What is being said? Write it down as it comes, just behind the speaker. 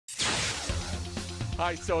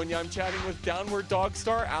Hi, Sonia. I'm chatting with Downward Dog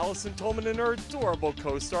star Allison Tolman and her adorable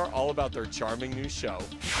co-star all about their charming new show.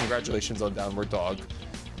 Congratulations on Downward Dog.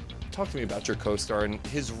 Talk to me about your co-star and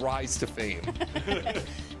his rise to fame.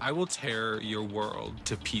 I will tear your world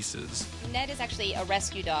to pieces. Ned is actually a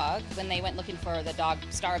rescue dog. When they went looking for the dog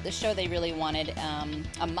star of the show, they really wanted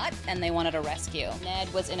a mutt and they wanted a rescue.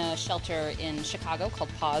 Ned was in a shelter in Chicago called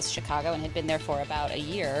Paws Chicago and had been there for about a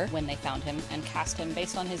year when they found him and cast him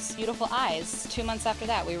based on his beautiful eyes. 2 months after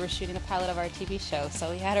that, we were shooting a pilot of our TV show,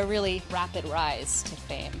 so he had a really rapid rise to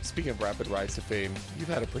fame. Speaking of rapid rise to fame, you've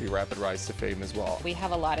had a pretty rapid rise to fame as well. We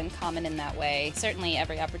have a lot in common in that way. Certainly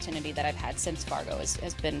every opportunity that I've had since Fargo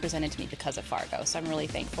has been presented to me because of Fargo, so I'm really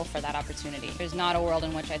thankful for that opportunity. There's not a world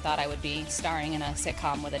in which I thought I would be starring in a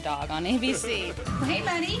sitcom with a dog on ABC. Hey,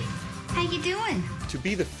 buddy. How you doing? To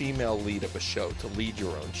be the female lead of a show, to lead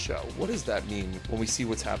your own show, what does that mean when we see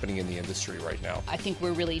what's happening in the industry right now? I think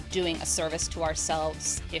we're really doing a service to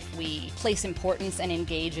ourselves if we place importance and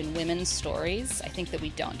engage in women's stories. I think that we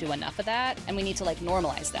don't do enough of that, and we need to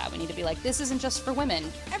normalize that. We need to be like, this isn't just for women.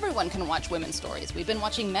 Everyone can watch women's stories. We've been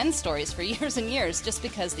watching men's stories for years and years. Just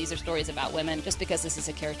because these are stories about women, just because this is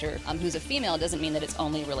a character who's a female, doesn't mean that it's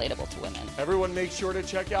only relatable to women. Everyone make sure to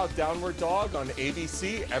check out Downward Dog on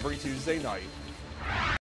ABC every Tuesday night.